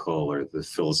theological or the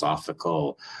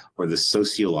philosophical or the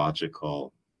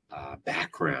sociological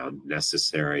background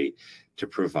necessary to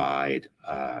provide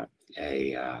a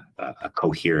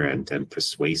coherent and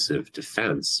persuasive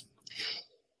defense.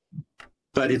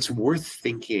 But it's worth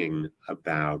thinking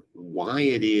about why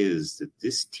it is that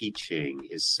this teaching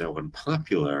is so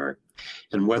unpopular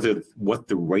and what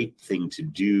the right thing to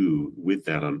do with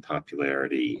that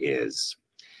unpopularity is.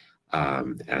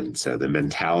 And so the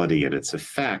mentality and its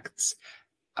effects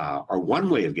are one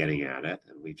way of getting at it.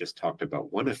 And we just talked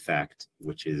about one effect,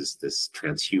 which is this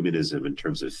transhumanism in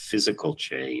terms of physical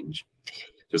change.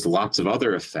 There's lots of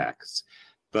other effects,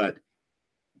 but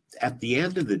at the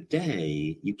end of the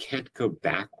day, you can't go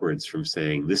backwards from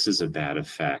saying this is a bad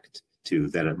effect to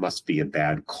that it must be a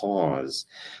bad cause,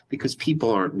 because people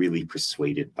aren't really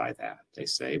persuaded by that. They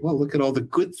say, well, look at all the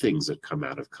good things that come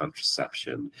out of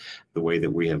contraception, the way that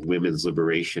we have women's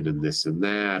liberation and this and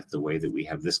that, the way that we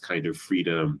have this kind of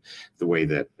freedom, the way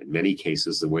that in many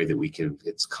cases, the way that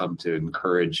it's come to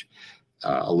encourage,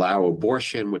 allow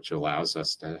abortion, which allows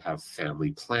us to have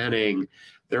family planning.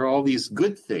 There are all these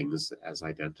good things as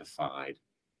identified.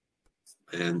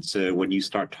 And so when you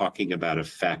start talking about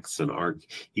effects and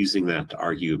using that to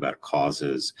argue about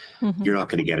causes, you're not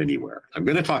going to get anywhere. I'm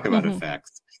going to talk about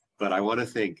effects, but I want to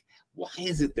think, why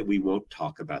is it that we won't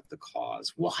talk about the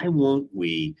cause? Why won't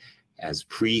we, as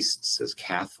priests, as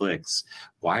Catholics,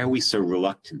 why are we so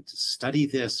reluctant to study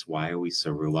this? Why are we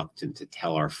so reluctant to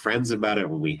tell our friends about it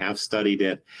when we have studied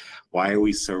it? Why are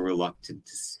we so reluctant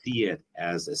to see it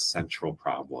as a central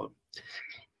problem?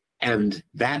 And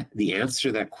the answer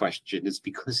to that question is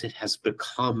because it has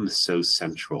become so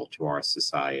central to our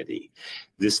society.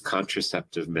 This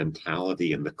contraceptive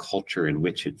mentality and the culture in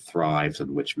which it thrives and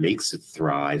which makes it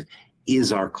thrive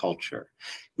is our culture.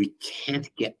 We can't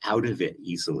get out of it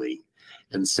easily.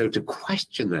 And so to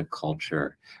question that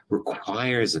culture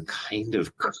requires a kind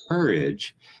of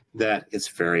courage that is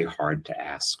very hard to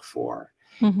ask for.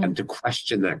 And to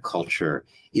question that culture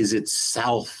is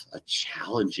itself a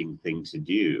challenging thing to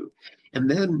do. And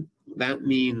then that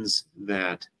means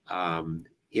that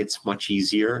it's much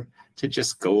easier to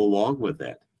just go along with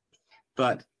it.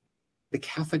 But the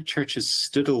Catholic Church has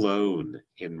stood alone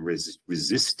in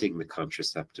resisting the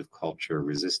contraceptive culture,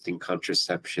 resisting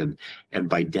contraception, and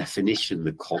by definition,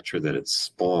 the culture that it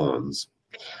spawns.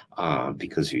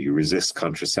 Because you resist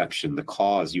contraception, the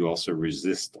cause, you also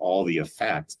resist all the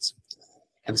effects.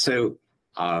 And so,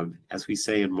 as we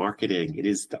say in marketing, it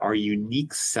is our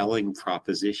unique selling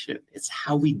proposition. It's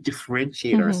how we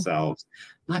differentiate ourselves,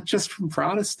 not just from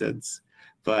Protestants,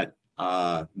 but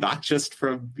not just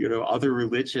from other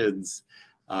religions,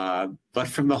 but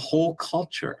from the whole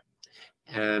culture.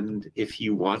 And if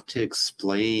you want to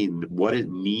explain what it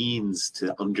means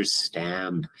to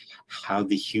understand how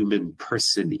the human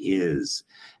person is,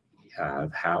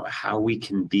 how we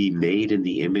can be made in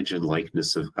the image and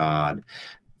likeness of God,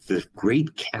 the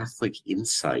great Catholic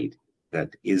insight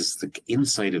that is the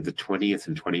insight of the 20th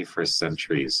and 21st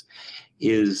centuries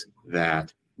is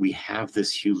that we have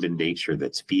this human nature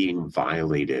that's being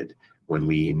violated when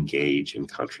we engage in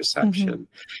contraception. Mm-hmm.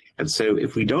 And so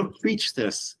if we don't reach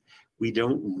this, we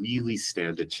don't really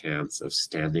stand a chance of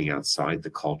standing outside the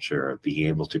culture, of being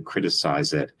able to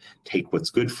criticize it, take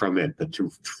what's good from it, but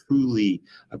to truly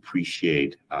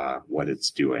appreciate what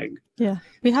it's doing. Yeah,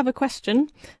 we have a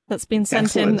question that's been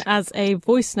sent in as a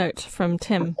voice note from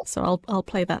Tim, so I'll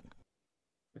play that.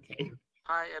 Okay.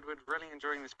 Hi, Edward. Really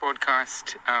enjoying this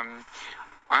broadcast.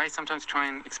 I sometimes try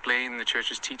and explain the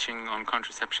church's teaching on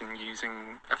contraception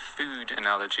using a food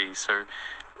analogy. So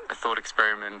a thought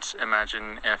experiment: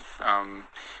 imagine if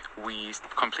we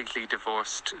completely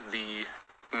divorced the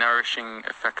nourishing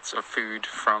effects of food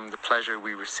from the pleasure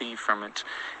we receive from it,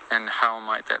 and how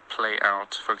might that play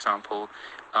out? For example,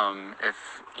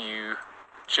 if you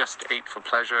just ate for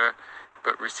pleasure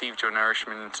but received your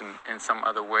nourishment in some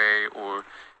other way, or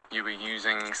you were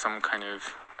using some kind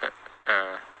of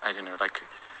I don't know, like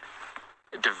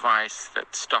a device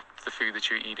that stopped the food that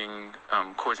you're eating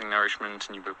causing nourishment,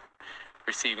 and you were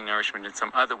receiving nourishment in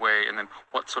some other way, and then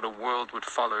what sort of world would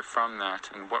follow from that,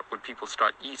 and what would people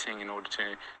start eating in order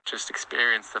to just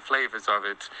experience the flavors of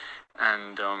it,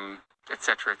 and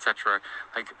etc., etc.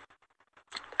 Like,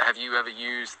 have you ever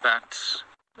used that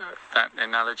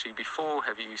analogy before?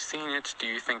 Have you seen it? Do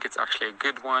you think it's actually a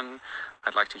good one?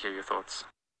 I'd like to hear your thoughts.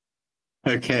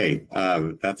 Okay,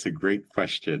 that's a great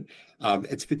question.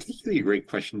 It's particularly a great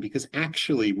question because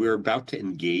actually we're about to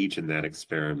engage in that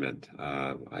experiment,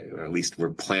 or at least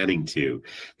we're planning to.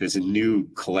 There's a new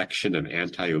collection of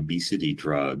anti-obesity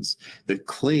drugs that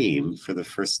claim for the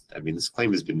first, I mean, this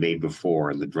claim has been made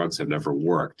before and the drugs have never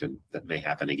worked, and that may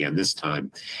happen again this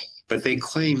time. But they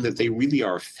claim that they really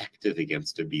are effective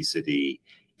against obesity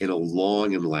in a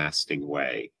long and lasting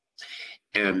way.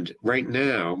 And right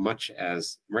now,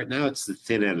 it's the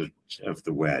thin edge of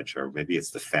the wedge, or maybe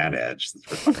it's the fat edge, since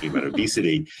we're talking about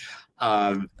obesity,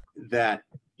 that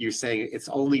you're saying it's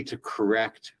only to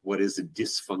correct what is a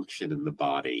dysfunction in the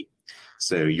body.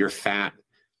 So you're fat,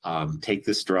 take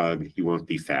this drug, you won't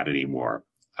be fat anymore.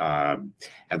 And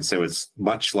so it's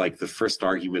much like the first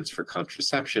arguments for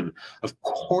contraception. Of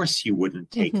course, you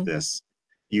wouldn't take this,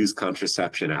 use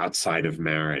contraception outside of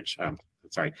marriage.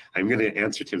 Sorry, I'm going to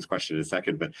answer Tim's question in a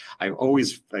second, but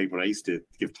when I used to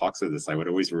give talks on this, I would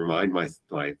always remind my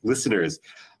listeners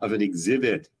of an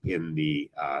exhibit in the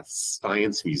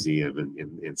Science Museum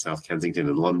in South Kensington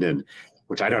in London,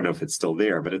 which I don't know if it's still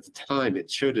there, but at the time it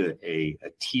showed a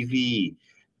TV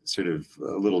sort of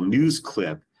a little news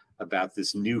clip about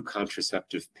this new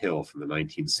contraceptive pill from the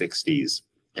 1960s.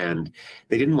 And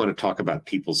they didn't want to talk about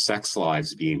people's sex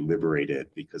lives being liberated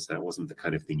because that wasn't the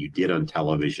kind of thing you did on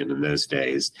television in those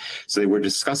days. So they were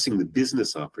discussing the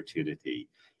business opportunity.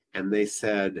 And they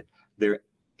said there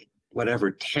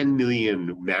are 10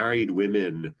 million married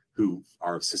women who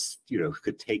are, who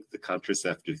could take the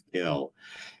contraceptive pill.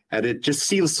 And it just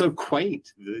seems so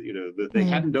quaint, that they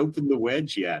hadn't opened the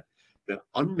wedge yet, that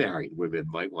unmarried women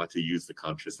might want to use the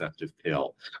contraceptive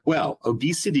pill. Well,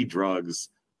 obesity drugs,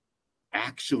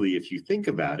 actually, if you think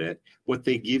about it, what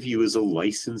they give you is a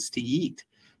license to eat.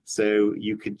 So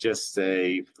you could just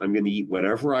say, I'm going to eat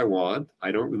whatever I want.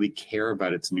 I don't really care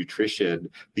about its nutrition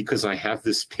because I have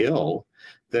this pill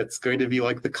that's going to be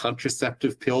like the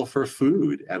contraceptive pill for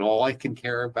food. And all I can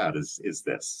care about is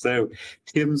this. So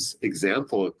Tim's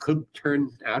example could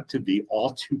turn out to be all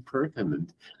too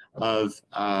pertinent of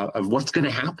what's going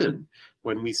to happen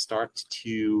when we start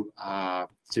to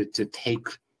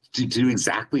do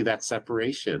exactly that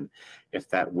separation, if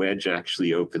that wedge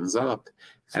actually opens up.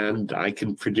 And I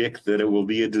can predict that it will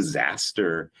be a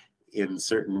disaster in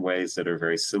certain ways that are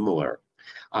very similar.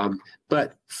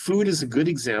 But food is a good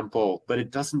example, but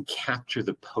it doesn't capture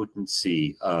the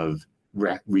potency of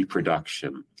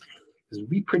reproduction. Because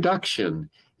reproduction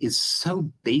is so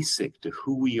basic to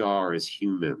who we are as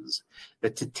humans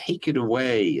that to take it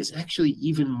away is actually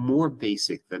even more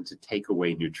basic than to take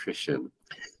away nutrition.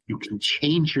 You can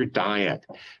change your diet,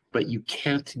 but you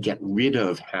can't get rid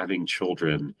of having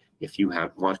children if you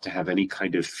want to have any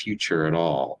kind of future at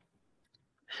all.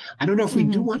 I don't know if we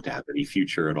do want to have any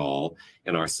future at all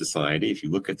in our society. If you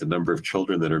look at the number of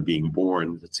children that are being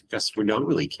born, it suggests we don't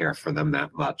really care for them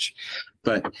that much.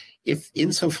 But if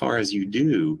insofar as you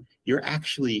do, you're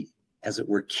actually, as it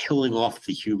were, killing off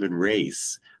the human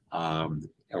race,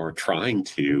 or trying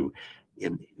to,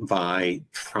 by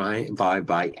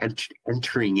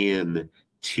entering in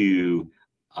to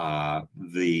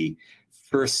the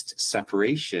first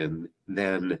separation,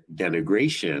 then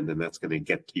denigration, and that's going to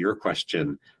get to your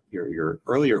question your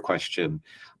earlier question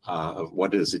of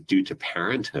what does it do to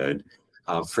parenthood,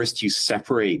 first you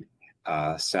separate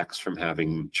sex from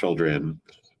having children,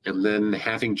 and then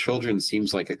having children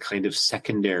seems like a kind of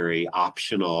secondary,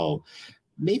 optional,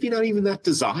 maybe not even that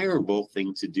desirable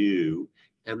thing to do.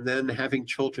 And then having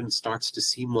children starts to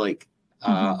seem like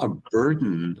a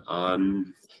burden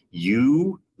on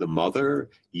you, the mother,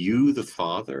 you, the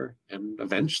father, and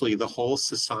eventually the whole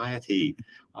society,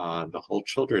 the whole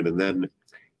children. And then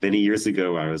many years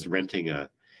ago,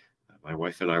 my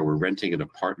wife and I were renting an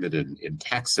apartment in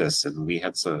Texas, and we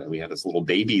had this little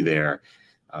baby there.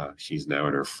 She's now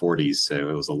in her 40s, so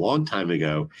it was a long time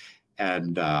ago.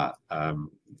 And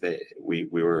we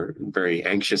were very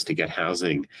anxious to get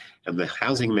housing. And the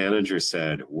housing manager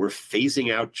said, we're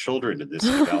phasing out children in this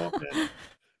development.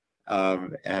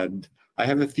 And I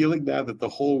have a feeling now that the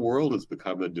whole world has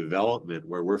become a development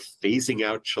where we're phasing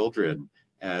out children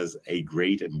as a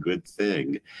great and good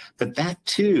thing. But that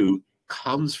too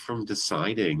comes from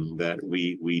deciding that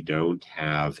we don't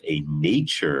have a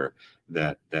nature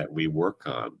that we work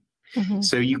on.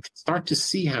 So you can start to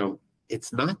see how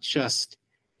it's not just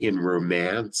in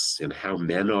romance and how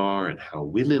men are and how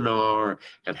women are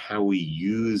and how we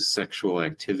use sexual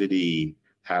activity,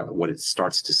 what it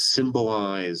starts to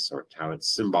symbolize or how its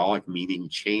symbolic meaning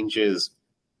changes,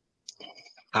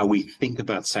 how we think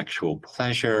about sexual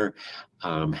pleasure,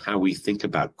 how we think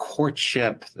about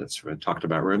courtship, that's what I talked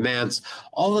about, romance.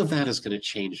 All of that is going to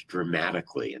change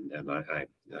dramatically. And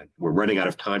we're running out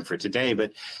of time for today,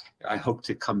 but I hope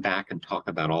to come back and talk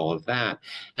about all of that.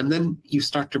 And then you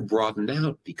start to broaden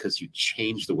out because you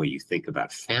change the way you think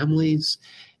about families,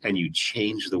 and you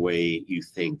change the way you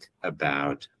think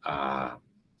about the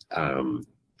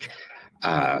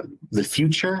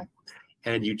future.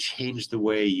 And you change the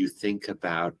way you think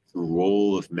about the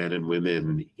role of men and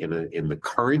women in the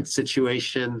current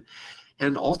situation,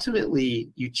 and ultimately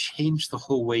you change the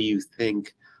whole way you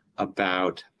think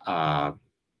about the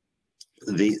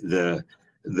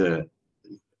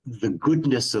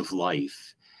goodness of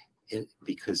life,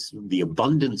 because the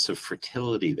abundance of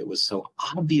fertility that was so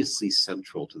obviously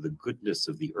central to the goodness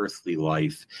of the earthly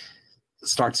life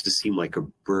starts to seem like a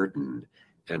burden,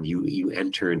 and you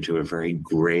enter into a very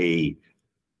gray,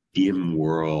 dim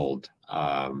world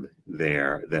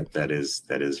there that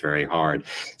is very hard.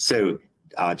 So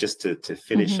just to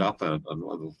finish up on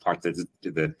the part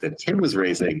that Tim was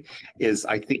raising, is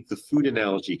I think the food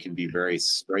analogy can be very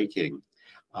striking.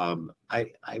 I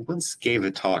once gave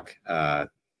a talk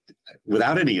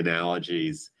without any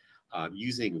analogies,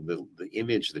 using the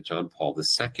image that John Paul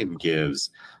II gives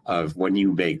of when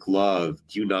you make love,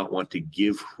 do you not want to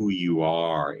give who you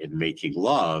are in making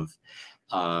love?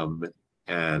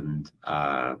 And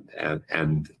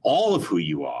all of who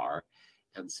you are.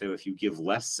 And so if you give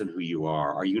less than who you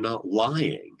are you not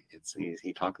lying?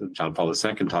 John Paul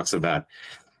II talks about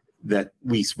that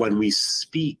when we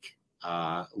speak,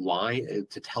 lie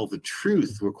to tell the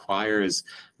truth requires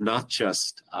not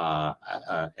just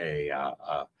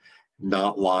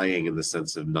not lying in the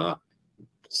sense of not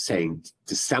saying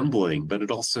dissembling, but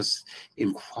it also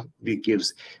it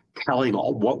gives telling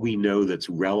all what we know that's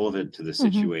relevant to the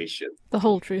situation. The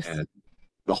whole truth. And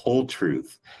the whole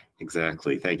truth.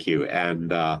 Exactly. Thank you.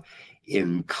 And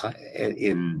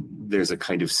there's a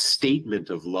kind of statement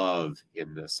of love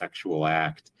in the sexual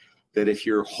act that if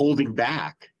you're holding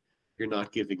back, you're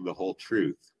not giving the whole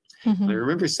truth. And I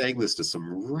remember saying this to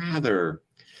some rather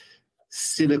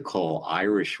cynical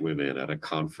Irish women at a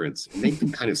conference, and they've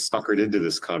been kind of suckered into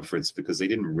this conference because they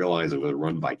didn't realize it was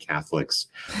run by Catholics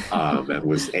and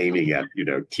was aiming at,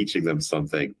 teaching them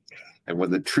something. And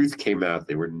when the truth came out,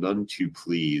 they were none too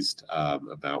pleased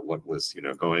about what was,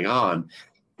 going on.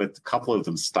 But a couple of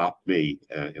them stopped me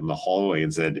in the hallway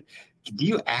and said, "Do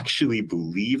you actually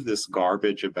believe this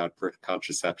garbage about birth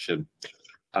contraception?"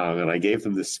 And I gave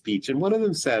them this speech, and one of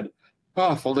them said,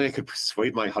 "Oh, if only I could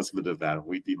persuade my husband of that,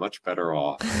 we'd be much better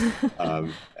off."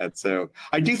 And so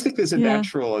I do think there's a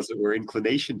natural, as it were,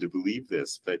 inclination to believe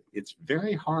this, but it's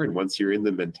very hard once you're in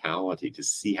the mentality to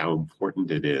see how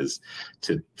important it is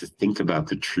to think about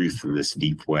the truth in this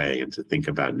deep way and to think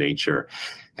about nature.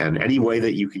 And any way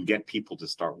that you can get people to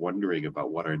start wondering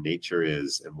about what our nature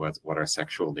is and what our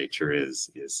sexual nature is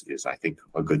I think,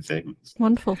 a good thing.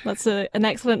 Wonderful. That's an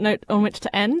excellent note on which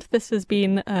to end. This has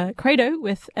been CREDO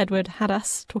with Edward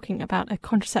Hadas talking about a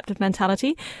contraceptive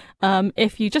mentality.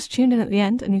 If you just tuned in at the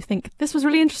end and you think, this was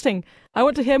really interesting, I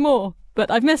want to hear more, but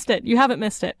I've missed it. You haven't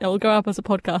missed it. It will go up as a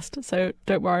podcast, so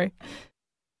don't worry.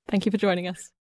 Thank you for joining us.